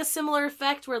do like a similar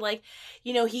effect where, like,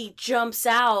 you know, he jumps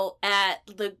out at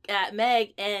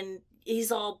Meg and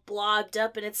he's all blobbed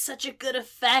up, and it's such a good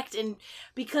effect. And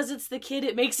because it's the kid,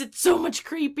 it makes it so much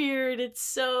creepier, and it's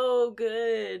so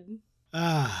good.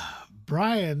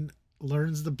 Brian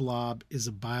learns the Blob is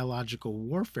a biological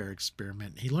warfare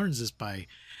experiment. He learns this by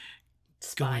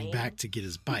Spying. going back to get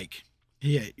his bike.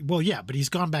 But he's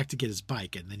gone back to get his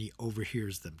bike, and then he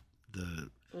overhears the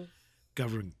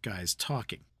government guys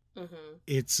talking. Mm-hmm.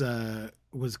 It's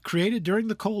was created during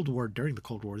the Cold War.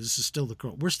 This is still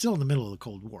we're still in the middle of the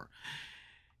Cold War.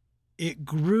 It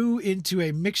grew into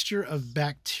a mixture of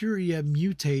bacteria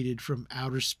mutated from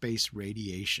outer space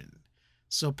radiation.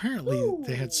 So apparently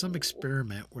they had some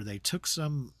experiment where they took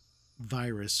some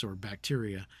virus or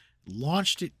bacteria,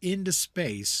 launched it into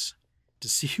space to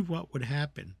see what would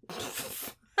happen.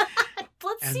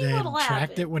 Let's and see then what'll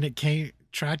tracked happen. it when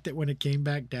it came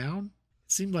back down.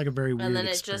 Seemed like a very weird And then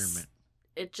experiment.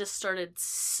 it just started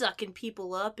sucking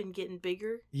people up and getting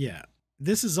bigger. Yeah.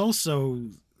 This is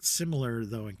also similar,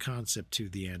 though, in concept to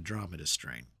the Andromeda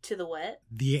strain. To the what?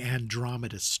 The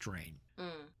Andromeda strain.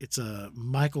 It's a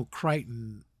Michael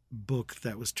Crichton book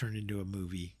that was turned into a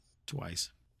movie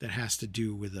twice that has to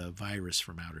do with a virus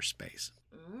from outer space.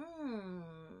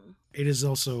 It is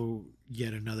also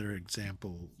yet another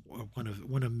example, one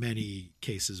of many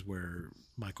cases where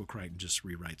Michael Crichton just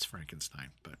rewrites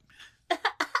Frankenstein, but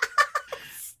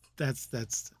that's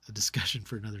a discussion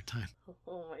for another time.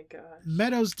 Oh my gosh.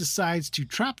 Meadows decides to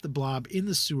trap the Blob in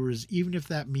the sewers, even if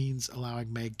that means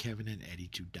allowing Meg, Kevin, and Eddie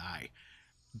to die.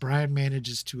 Brian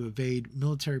manages to evade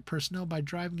military personnel by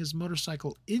driving his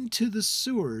motorcycle into the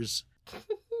sewers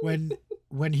when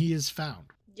he is found.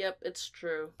 Yep, it's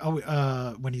true.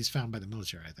 When he's found by the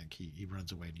military, I think he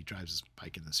runs away and he drives his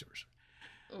bike in the sewers.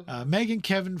 Mm-hmm. Meg and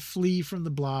Kevin flee from the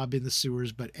Blob in the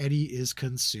sewers, but Eddie is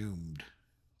consumed.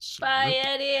 Bye,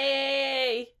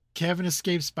 Eddie! Kevin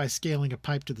escapes by scaling a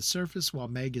pipe to the surface, while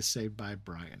Meg is saved by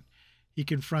Brian. He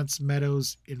confronts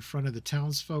Meadows in front of the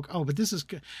townsfolk. Oh, but this is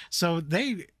good. So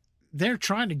they're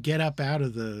trying to get up out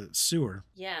of the sewer.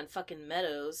 Yeah, and fucking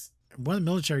Meadows. One of the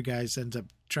military guys ends up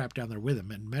trapped down there with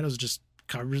him, and Meadows just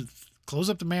close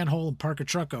up the manhole and park a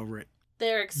truck over it.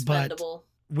 They're expendable.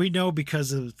 But we know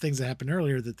because of things that happened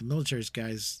earlier that the military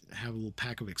guys have a little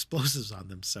pack of explosives on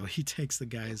them. So he takes the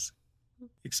guy's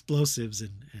explosives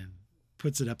and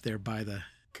puts it up there by the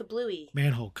Kablooey.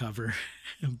 manhole cover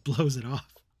and blows it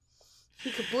off. He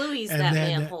kablooies And that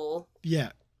then, manhole. Yeah.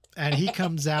 And he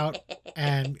comes out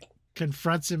and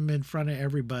confronts him in front of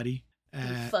everybody.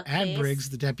 And fuckface. Briggs,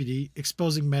 the deputy,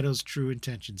 exposing Meadows' true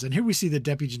intentions. And here we see the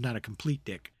deputy's not a complete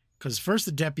dick. Because first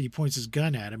the deputy points his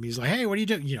gun at him. He's like, hey, what are you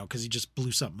doing? You know, because he just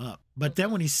blew something up. But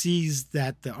then when he sees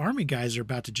that the army guys are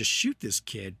about to just shoot this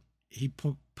kid, he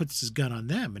puts his gun on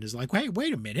them and is like, hey,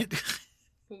 wait a minute.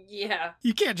 Yeah.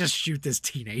 You can't just shoot this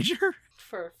teenager.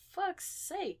 For fuck's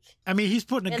sake. I mean, he's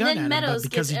putting a gun at him but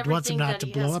because he wants him not to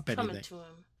blow up anything. To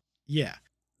him. Yeah.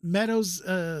 Meadows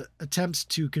attempts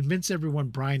to convince everyone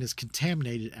Brian is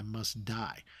contaminated and must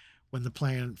die. When the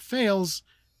plan fails,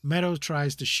 Meadows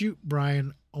tries to shoot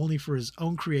Brian only for his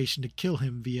own creation to kill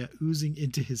him via oozing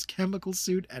into his chemical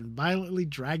suit and violently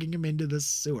dragging him into the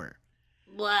sewer.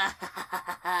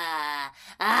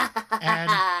 And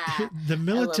the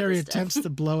military attempts to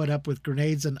blow it up with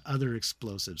grenades and other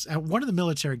explosives. And one of the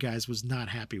military guys was not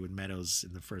happy with Meadows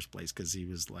in the first place because he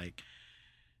was like,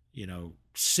 you know,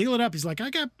 seal it up. He's like, I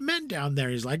got men down there.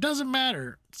 He's like, doesn't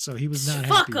matter. So he was not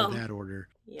happy with that order.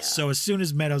 Yeah. So as soon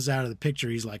as Meadows out of the picture,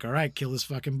 he's like, all right, kill this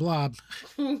fucking Blob.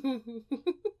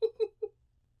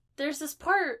 There's this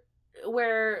part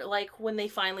where like when they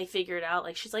finally figure it out,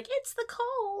 like she's like, it's the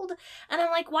cold, and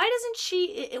I'm like, why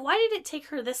did it take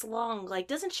her this long? Like,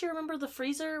 doesn't she remember the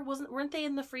freezer? Weren't they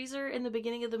in the freezer in the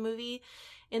beginning of the movie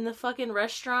in the fucking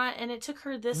restaurant, and it took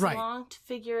her this long to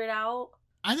figure it out?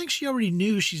 I think she already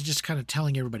knew. She's just kind of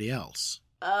telling everybody else.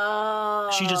 Oh,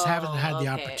 she just hasn't had the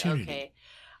opportunity. Okay.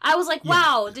 I was like,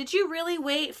 wow, did you really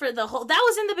wait for the whole... That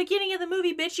was in the beginning of the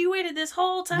movie, bitch. You waited this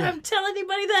whole time to tell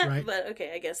anybody that? Right. But,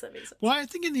 okay, I guess that makes sense. Well, I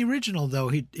think in the original, though,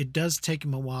 it does take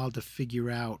him a while to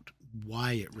figure out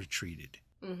why it retreated.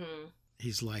 Mm-hmm.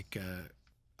 He's like,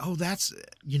 oh, that's...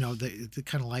 You know, the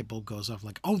kind of light bulb goes off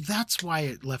like, oh, that's why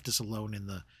it left us alone in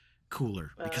the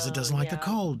cooler. Because it doesn't like the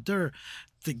cold.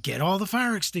 Get all the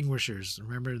fire extinguishers.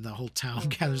 Remember, the whole town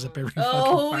gathers up every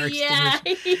fucking fire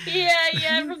extinguisher.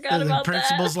 yeah, I forgot about that. The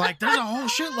principal's like, there's a whole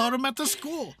shitload of them at the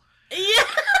school.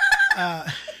 Yeah.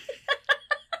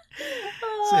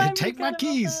 So take my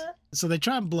keys. So they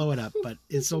try and blow it up, but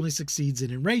it only succeeds in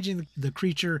enraging the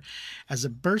creature as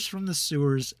it bursts from the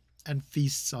sewers and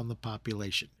feasts on the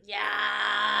population.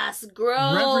 Yes,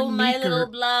 grow, my little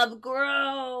blob,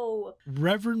 grow.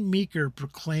 Reverend Meeker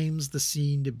proclaims the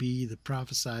scene to be the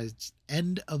prophesied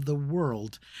end of the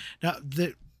world. Now,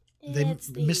 they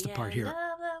missed the part here. Of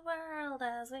the world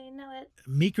as we know it.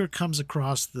 Meeker comes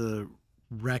across the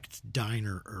wrecked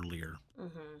diner earlier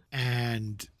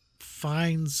and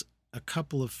finds a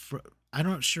couple of... I'm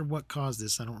not sure what caused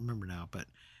this. I don't remember now, but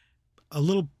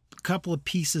a couple of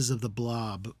pieces of the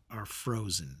blob are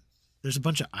frozen. There's a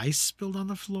bunch of ice spilled on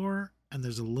the floor, and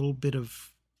there's a little bit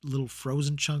of little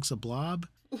frozen chunks of blob.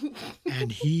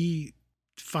 And he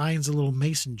finds a little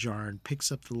mason jar and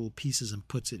picks up the little pieces and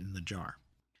puts it in the jar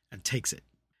and takes it.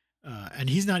 And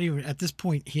he's not even, at this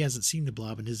point, he hasn't seen the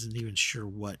blob and isn't even sure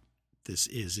what this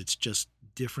is. It's just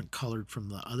different colored from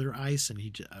the other ice, and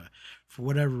he, for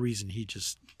whatever reason, he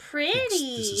just pretty.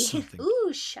 This is something.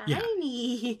 Ooh,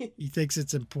 shiny. Yeah. He thinks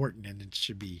it's important and it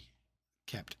should be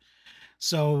kept.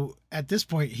 So at this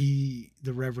point, the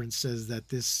Reverend says that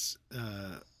this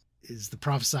is the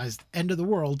prophesied end of the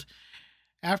world,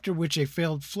 after which a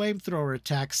failed flamethrower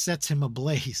attack sets him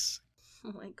ablaze.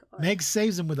 Oh my God. Meg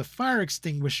saves him with a fire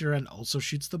extinguisher and also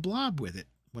shoots the blob with it.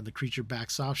 When the creature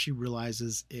backs off, she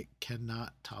realizes it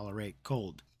cannot tolerate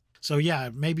cold. So yeah,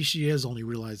 maybe she is only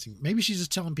realizing, maybe she's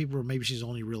just telling people, or maybe she's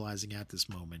only realizing at this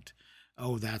moment,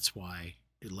 oh, that's why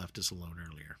it left us alone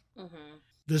earlier. Mm-hmm.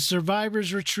 The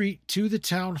survivors retreat to the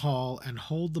town hall and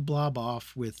hold the blob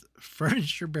off with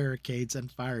furniture barricades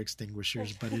and fire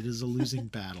extinguishers, but it is a losing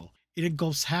battle. It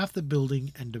engulfs half the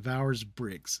building and devours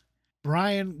Briggs.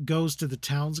 Brian goes to the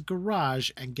town's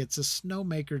garage and gets a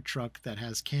snowmaker truck that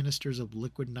has canisters of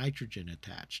liquid nitrogen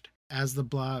attached. As the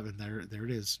blob, and there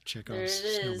it is, Chekhov's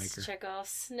snowmaker.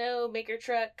 Chekhov's snowmaker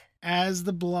truck. As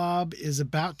the blob is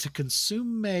about to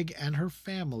consume Meg and her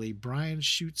family, Brian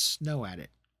shoots snow at it.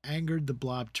 Angered, the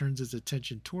blob turns its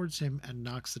attention towards him and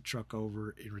knocks the truck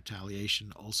over in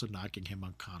retaliation, also knocking him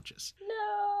unconscious.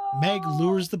 No! Meg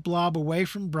lures the blob away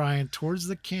from Brian towards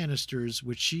the canisters,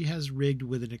 which she has rigged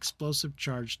with an explosive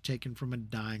charge taken from a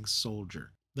dying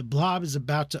soldier. The blob is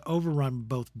about to overrun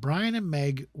both Brian and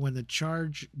Meg when the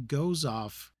charge goes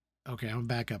off. Okay, I'm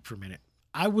back up for a minute.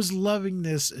 I was loving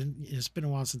this, and it's been a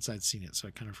while since I'd seen it, so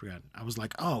I kind of forgot. I was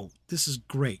like, oh, this is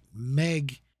great.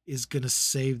 Meg is going to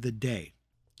save the day.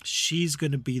 She's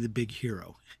going to be the big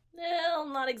hero. Well,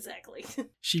 not exactly.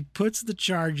 She puts the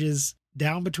charges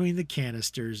down between the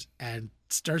canisters and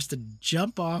starts to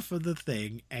jump off of the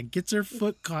thing and gets her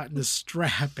foot caught in the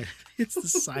strap and hits the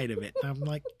side of it. And I'm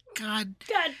like, God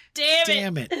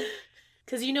damn it.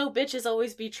 Because you know bitches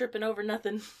always be tripping over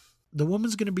nothing. The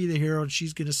woman's going to be the hero and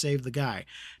she's going to save the guy.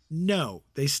 No,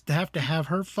 they have to have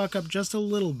her fuck up just a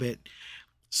little bit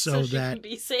so she that can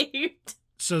be saved.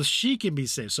 So she can be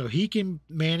saved. So he can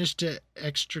manage to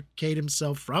extricate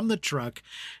himself from the truck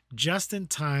just in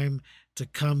time to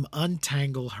come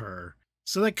untangle her.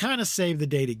 So they kind of saved the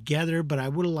day together, but I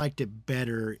would have liked it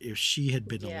better if she had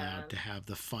been allowed to have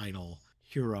the final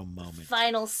hero moment.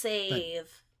 Final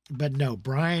save. But no,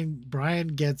 Brian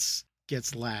gets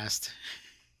last.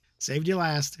 Saved you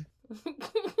last.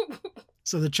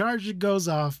 So the charge goes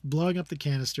off, blowing up the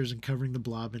canisters and covering the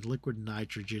blob in liquid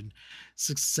nitrogen,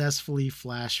 successfully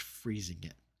flash freezing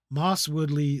it. Moss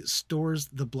Woodley stores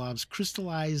the blob's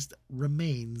crystallized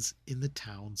remains in the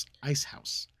town's ice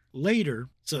house. Later,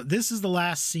 so this is the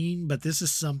last scene, but this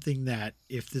is something that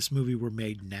if this movie were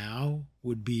made now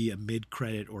would be a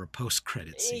mid-credit or a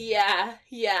post-credit scene.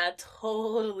 Yeah,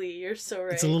 totally. You're so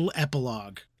right. It's a little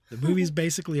epilogue. The movie's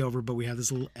basically over, but we have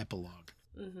this little epilogue.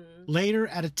 Mm-hmm. Later,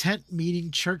 at a tent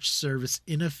meeting church service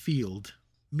in a field,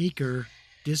 Meeker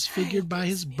disfigured by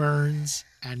his burns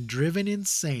and driven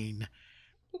insane,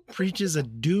 preaches a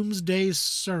doomsday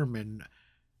sermon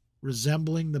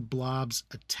resembling the Blob's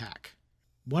attack.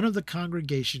 One of the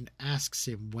congregation asks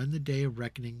him when the day of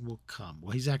reckoning will come.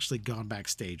 Well, he's actually gone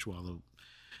backstage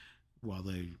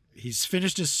he's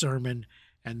finished his sermon,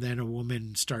 and then a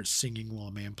woman starts singing while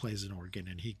a man plays an organ,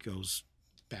 and he goes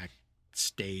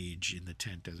backstage in the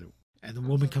tent and the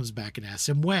woman comes back and asks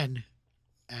him when,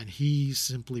 and he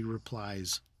simply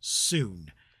replies,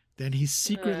 soon. Then he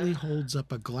secretly holds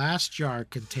up a glass jar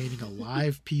containing a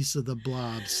live piece of the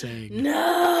Blob, saying,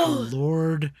 No! The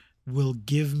Lord will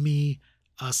give me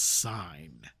a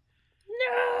sign.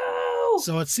 No!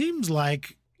 So it seems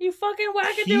like You fucking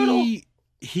wackadoodle!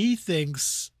 He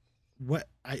thinks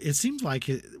it seems like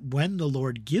when the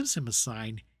Lord gives him a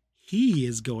sign, he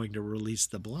is going to release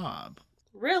the Blob.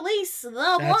 Release the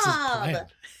That's Blob!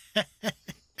 his plan.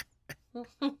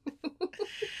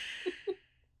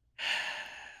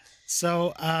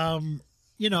 So, I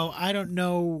don't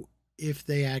know if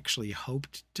they actually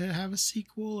hoped to have a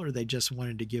sequel or they just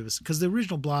wanted to give us, because the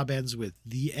original Blob ends with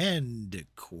the end,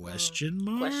 question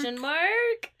mark. Question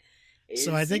mark?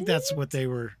 So I think that's what they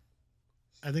were,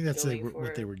 what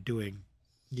Going they were doing.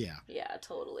 Yeah. Yeah,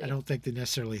 totally. I don't think they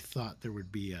necessarily thought there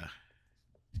would be an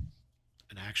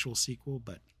actual sequel,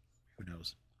 but who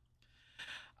knows?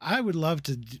 I would love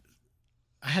to.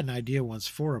 I had an idea once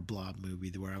for a Blob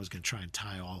movie where I was going to try and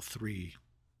tie all three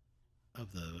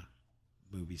of the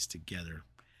movies together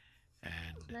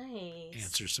and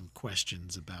answer some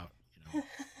questions about,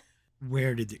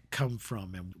 where did it come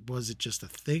from, and was it just a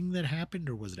thing that happened,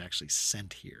 or was it actually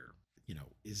sent here?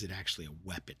 Is it actually a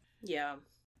weapon? Yeah.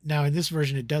 Now, in this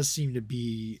version, it does seem to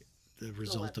be the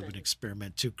result of an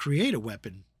experiment to create a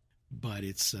weapon, but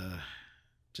it's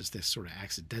just this sort of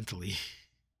accidentally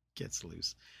gets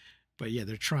loose. But yeah,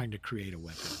 they're trying to create a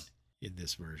weapon in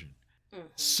this version. Mm-hmm.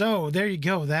 So there you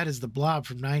go. That is the Blob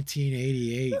from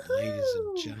 1988, Woo-hoo! Ladies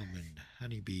and gentlemen.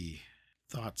 Honeybee,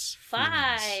 thoughts?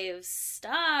 5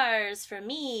 stars for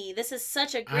me. This is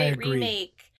such a great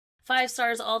remake. 5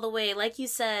 stars all the way. Like you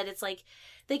said, it's like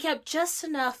they kept just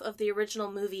enough of the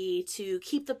original movie to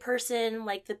keep the person,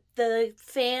 like the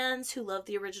fans who love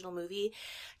the original movie,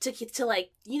 to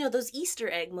those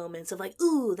Easter egg moments of like,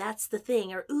 ooh, that's the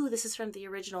thing, or ooh, this is from the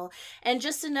original, and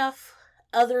just enough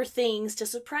other things to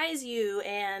surprise you,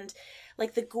 and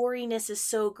like the goriness is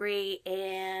so great,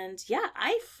 and yeah,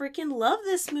 I freaking love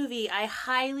this movie. I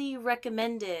highly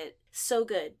recommend it. So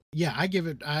good. Yeah,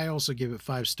 I also give it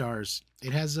 5 stars.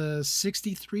 It has a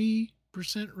 63%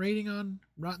 rating on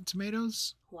Rotten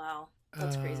Tomatoes. Wow.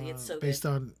 That's crazy. It's so good. Based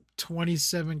on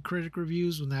 27 critic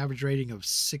reviews with an average rating of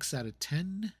 6 out of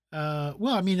 10. Well,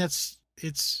 I mean, I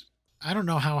don't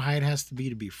know how high it has to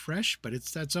be fresh, but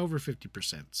that's over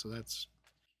 50%. So that's,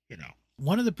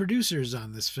 One of the producers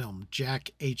on this film,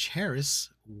 Jack H. Harris,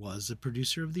 was a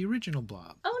producer of the original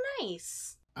Blob. Oh,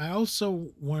 nice. I also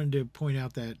wanted to point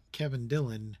out that Kevin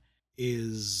Dillon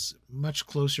is much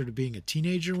closer to being a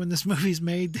teenager when this movie's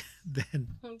made than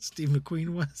Steve McQueen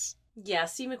was. Yeah,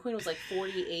 Steve McQueen was like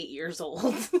 48 years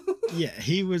old. Yeah,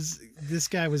 this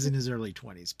guy was in his early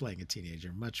 20s playing a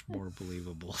teenager. Much more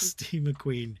believable. Steve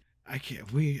McQueen, I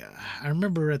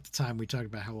remember at the time we talked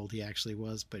about how old he actually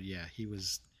was, but yeah, he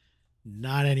was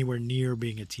not anywhere near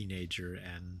being a teenager,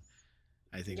 and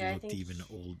I think looked even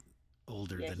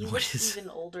older than he what is. Even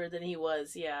older than he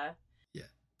was, yeah.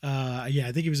 Yeah,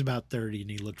 I think he was about 30 and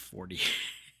he looked 40.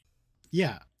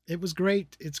 Yeah, it was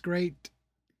great. It's great.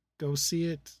 Go see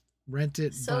it, rent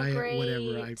it, buy it,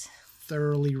 whatever. I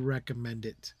thoroughly recommend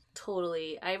it.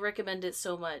 Totally. I recommend it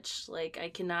so much. Like I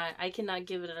cannot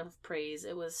give it enough praise.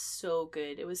 It was so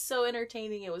good. It was so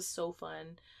entertaining. It was so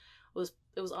fun.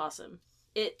 It was awesome.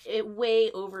 It way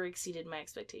over exceeded my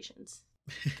expectations.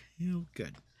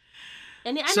 Good.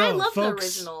 And I love the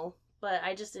original, but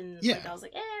I just didn't. Yeah. I was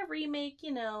like, remake,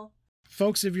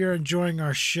 Folks, if you're enjoying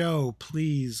our show,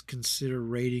 please consider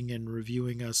rating and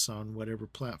reviewing us on whatever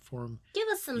platform give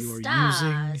us some you are stars.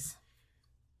 Using.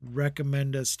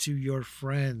 Recommend us to your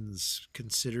friends.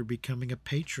 Consider becoming a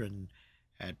patron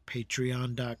at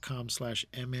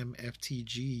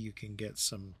patreon.com/mmftg. You can get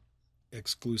some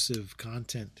exclusive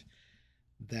content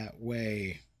that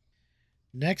way.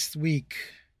 Next week,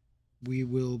 we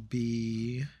will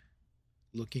be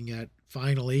looking at,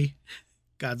 finally,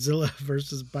 Godzilla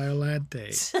versus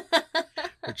Biollante,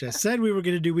 which I said we were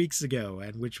going to do weeks ago,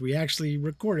 and which we actually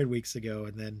recorded weeks ago,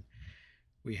 and then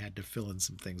we had to fill in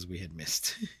some things we had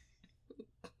missed.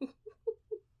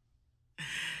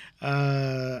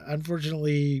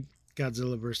 Unfortunately,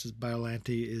 Godzilla versus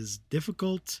Biollante is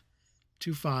difficult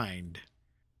to find,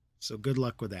 so good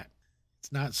luck with that.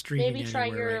 It's not streaming Maybe try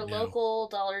anywhere your right now. local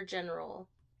Dollar General.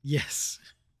 Yes.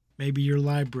 Maybe your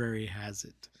library has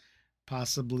it.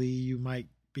 Possibly you might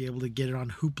be able to get it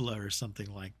on Hoopla or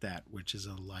something like that, which is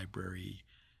a library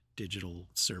digital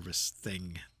service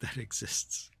thing that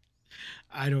exists.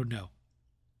 I don't know.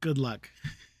 Good luck.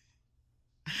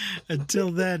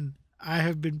 Until then, I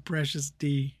have been Precious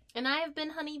D. And I have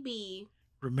been Honey Bee.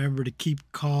 Remember to keep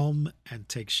calm and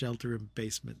take shelter in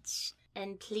basements.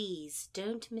 And please,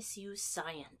 don't misuse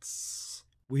science.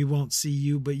 We won't see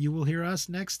you, but you will hear us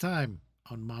next time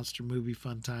on Monster Movie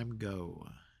Fun Time Go.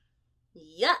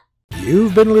 Yeah.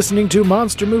 You've been listening to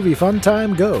Monster Movie Fun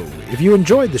Time Go. If you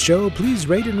enjoyed the show, please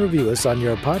rate and review us on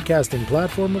your podcasting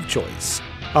platform of choice.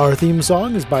 Our theme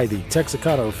song is by the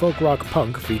Texicano folk rock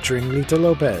punk featuring Lita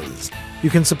Lopez. You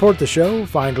can support the show,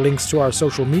 find links to our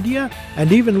social media,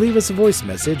 and even leave us a voice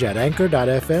message at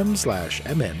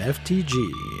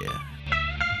anchor.fm/MMFTG.